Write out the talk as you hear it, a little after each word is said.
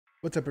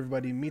What's up,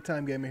 everybody? Me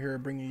Time Gamer here,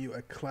 bringing you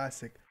a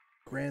classic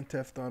Grand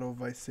Theft Auto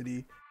Vice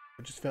City.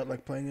 I just felt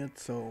like playing it,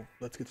 so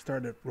let's get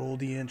started. Roll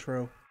the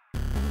intro.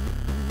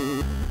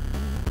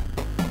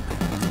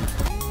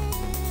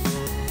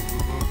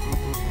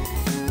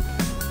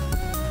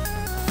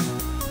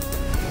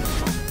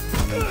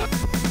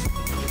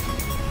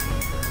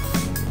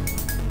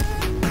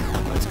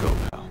 Let's go,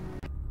 pal.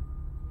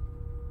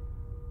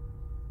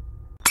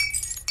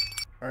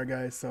 Alright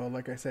guys, so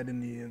like I said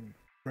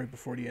right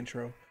before the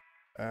intro,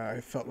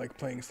 I felt like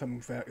playing some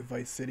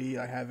Vice City.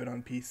 I have it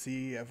on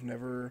PC. I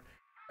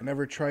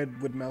never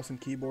tried with mouse and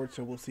keyboard,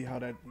 so we'll see how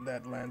that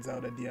lands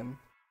out at the end.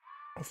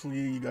 Hopefully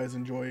you guys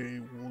will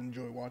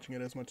enjoy watching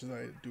it as much as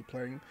I do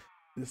playing.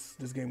 This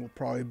game will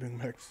probably bring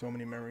back so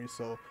many memories,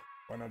 so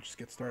why not just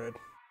get started?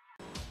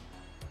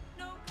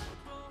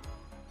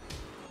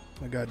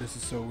 My god, this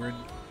is so weird.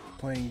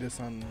 Playing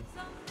this on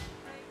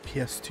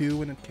PS2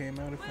 when it came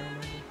out, if I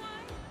remember.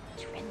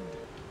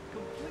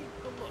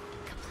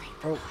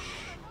 Oh,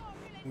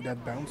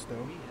 that bounce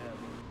though.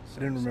 I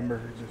didn't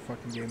remember the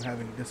fucking game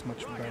having this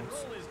much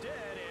bounce.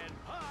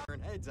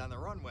 Heads on the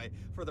runway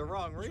for the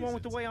wrong reason. What's wrong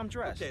with the way I'm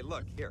dressed? Okay,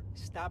 look here.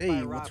 Stop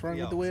Hey, by what's wrong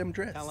with the Raphael's. way I'm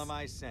dressed? Tell him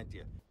I sent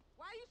you.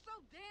 Why are you so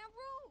damn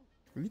rude?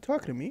 Are you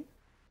talking to me?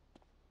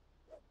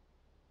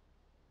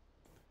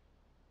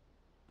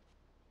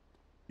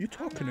 You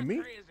talking to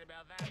me?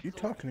 You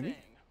talking to me?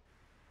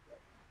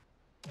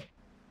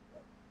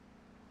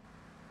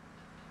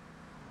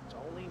 It's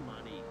only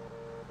money.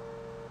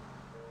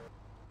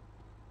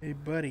 Hey,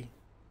 buddy.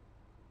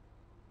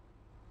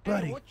 Hey,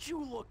 Buddy. what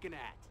you looking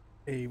at?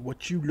 Hey,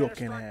 what you Better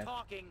looking start at?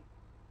 talking.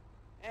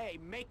 Hey,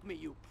 make me,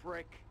 you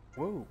prick.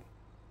 Whoa.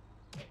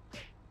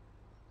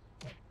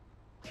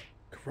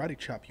 Karate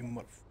chop, you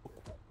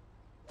motherfucker.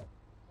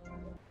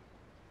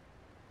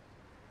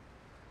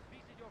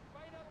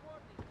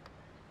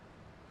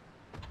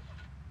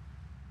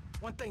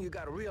 One thing you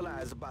gotta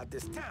realize about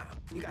this town,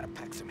 you gotta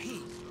pack some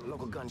heat.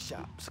 Local gun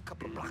shop's a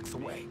couple of blocks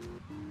away.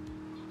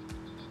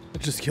 I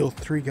just killed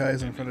 3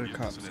 guys in front of the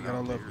cops. You gotta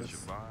love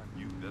this.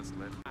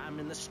 I'm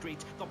in the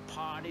streets, the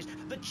parties,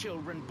 the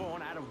children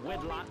born out of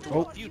wedlock to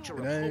Oh, a future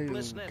of hey,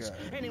 hopelessness.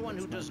 God, Anyone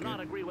who that's does not not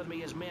good. agree with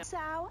me is man.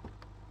 So?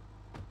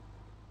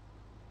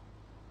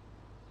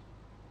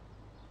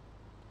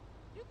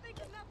 You think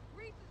enough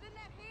grease is in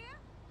that hair?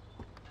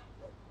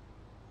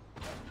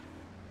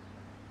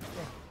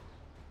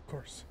 Of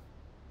course.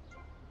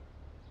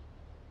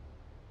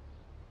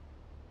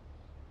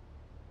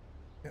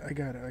 Yeah, I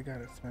got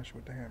it. Smash it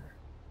with the hammer.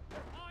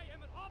 I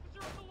am an officer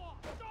of the law.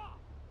 Stop!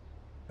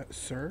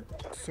 Sir?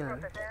 Sir?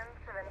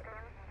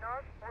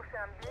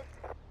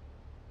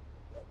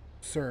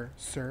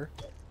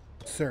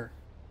 Sir?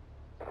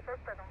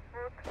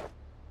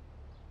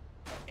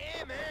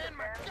 Hey, man,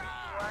 my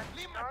car!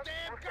 Leave my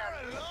damn car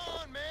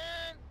alone,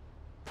 man!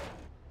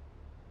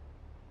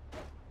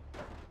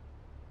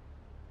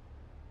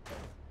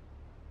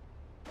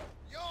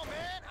 Yo,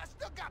 man, I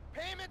still got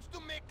payments to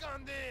make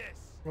on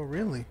this! Oh,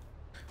 really?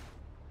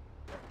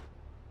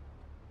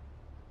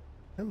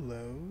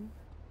 Hello?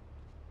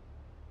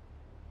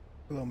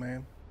 Hello,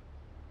 ma'am.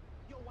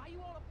 Yo, why you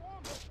all up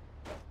on me?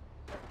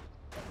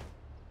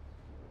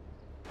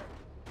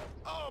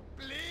 Oh,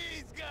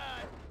 please,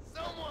 God!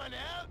 Someone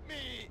help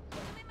me!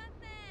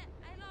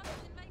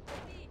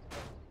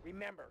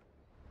 Remember,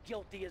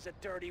 guilty is a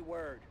dirty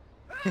word.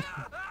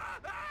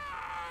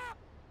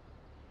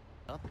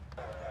 Oh,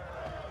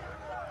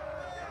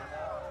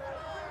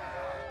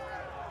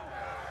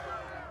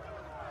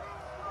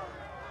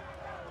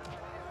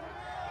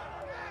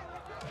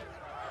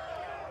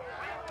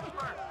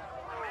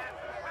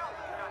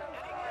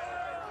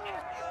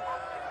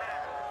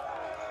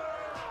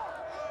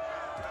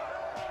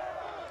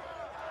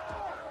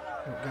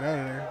 get out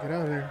of there. Get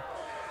out of there.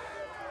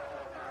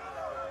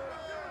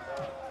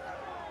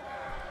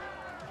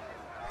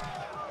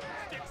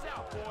 Sticks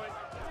out, boys.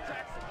 It's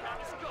Jackson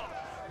County Skulls.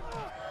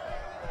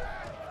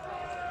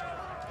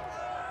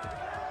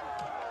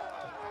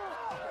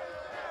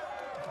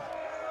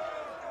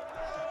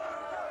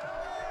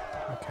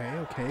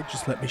 Okay.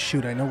 Just let me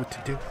shoot. I know what to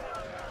do.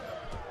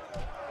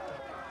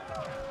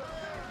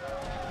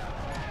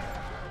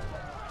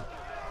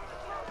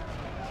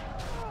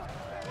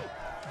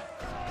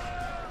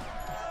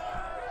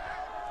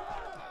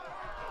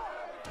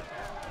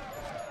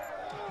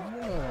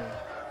 Whoa.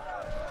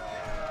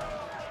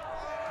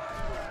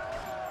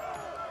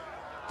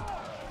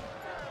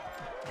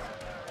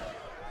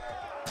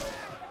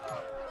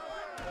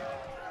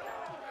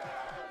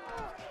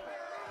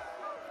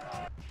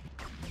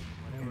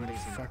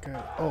 Fuck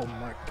out. Oh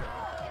my god.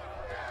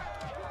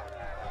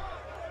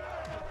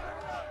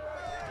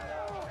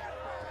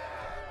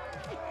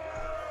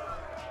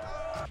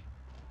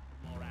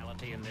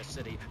 Morality in this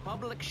city,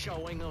 public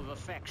showing of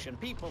affection.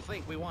 People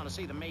think we want to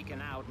see them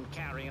making out and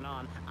carrying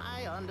on.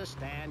 I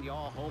understand your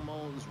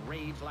hormones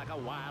rage like a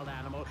wild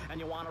animal and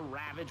you want to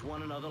ravage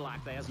one another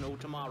like there's no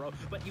tomorrow,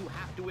 but you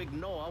have to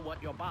ignore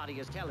what your body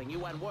is telling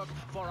you and work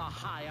for a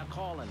higher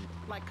calling,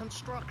 like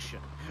construction.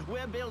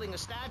 We're building a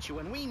statue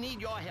and we need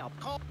your help.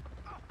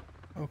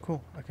 Oh,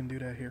 cool. I can do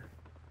that here.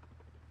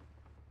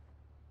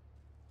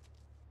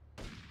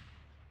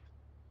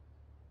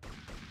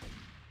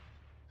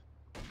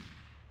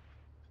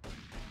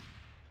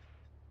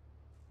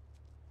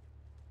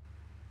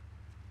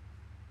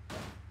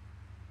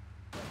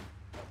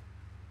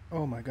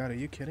 Oh my god, are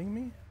you kidding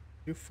me?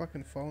 You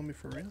fucking follow me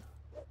for real?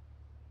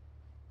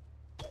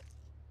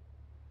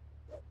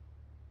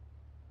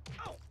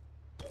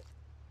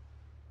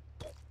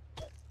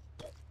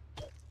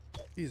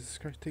 Jesus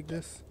Christ, take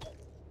this.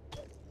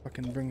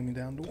 Fucking bringing me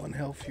down to 1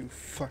 health, you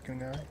fucking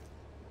guy.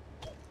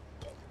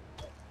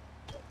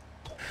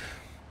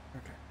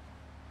 Okay.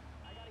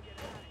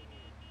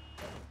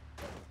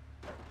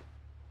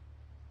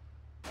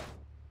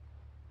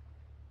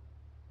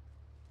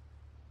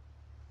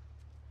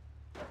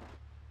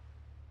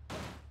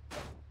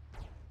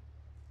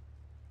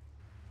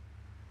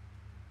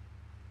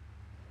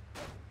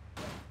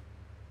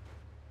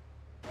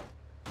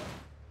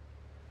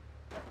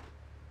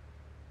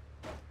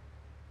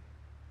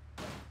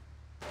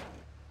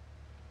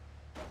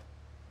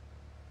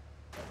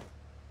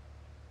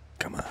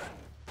 Come on.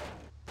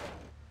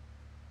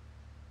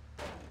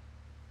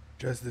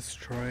 Just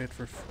destroy it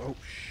for oh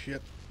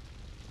shit.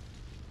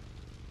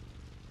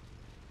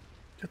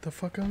 Get the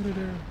fuck out of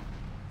there.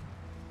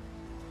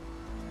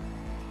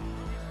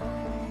 I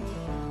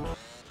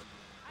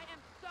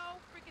am so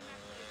freaking not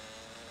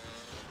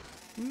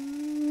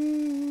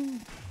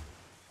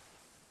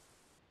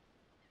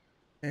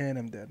And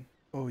I'm dead.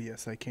 Oh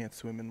yes, I can't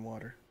swim in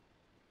water.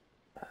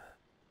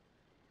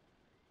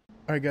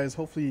 Alright guys,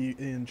 hopefully you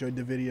enjoyed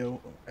the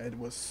video. It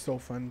was so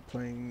fun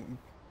bring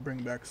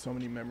back so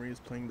many memories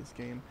playing this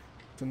game.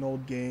 It's an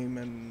old game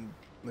and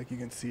like you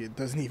can see it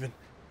doesn't even,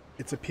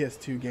 it's a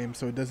PS2 game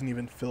so it doesn't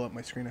even fill up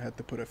my screen. I had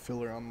to put a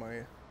filler on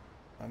my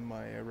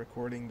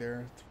recording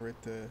there for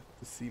it to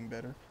seem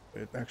better.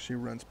 But it actually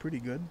runs pretty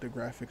good. The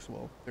graphics,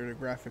 well, they're the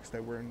graphics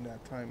that were in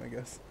that time I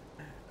guess.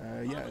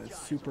 Yeah, it's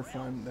super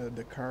fun.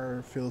 The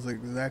car feels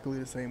exactly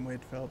the same way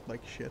it felt,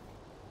 like shit.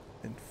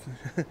 And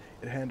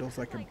it handles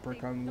like a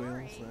brick on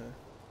wheels,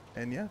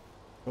 and yeah,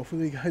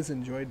 hopefully you guys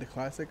enjoyed the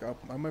classic. I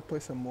might play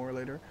some more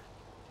later,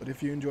 but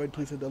if you enjoyed,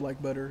 please hit the like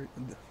button.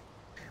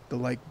 The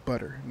like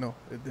butter. No,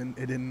 it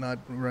did not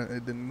run.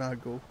 It did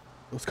not go.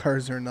 Those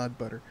cars are not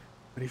butter.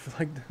 But if you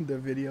liked the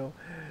video,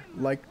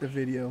 like the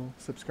video,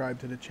 subscribe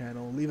to the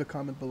channel, leave a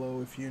comment below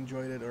if you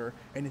enjoyed it or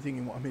anything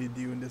you want me to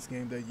do in this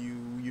game that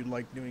you'd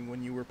like doing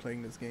when you were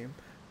playing this game.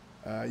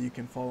 You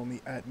can follow me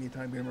at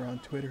MeTimeGamer on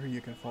Twitter. You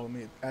can follow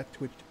me at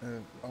Twitch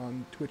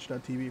on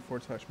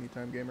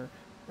twitch.tv/MeTimeGamer,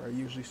 where I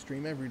usually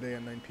stream every day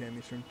at 9 p.m.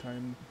 Eastern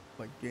Time,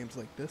 like games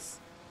like this.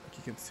 Like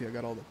you can see, I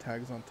got all the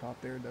tags on top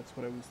there. That's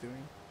what I was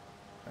doing.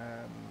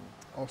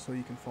 Also,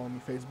 you can follow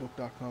me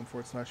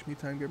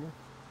Facebook.com/MeTimeGamer,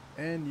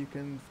 and you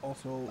can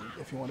also,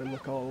 if you want to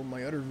look at all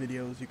my other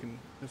videos, you can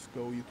just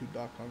go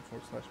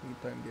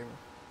YouTube.com/MeTimeGamer.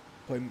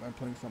 I'm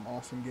playing some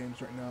awesome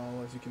games right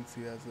now, as you can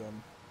see, as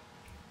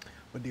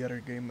with the other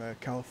game,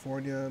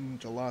 California,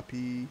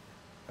 Jalopy,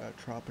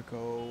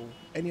 Tropico,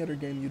 any other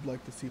game you'd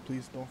like to see,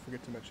 please don't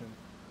forget to mention.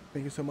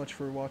 Thank you so much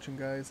for watching,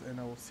 guys, and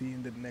I will see you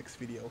in the next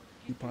video.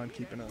 Keep on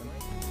keeping on.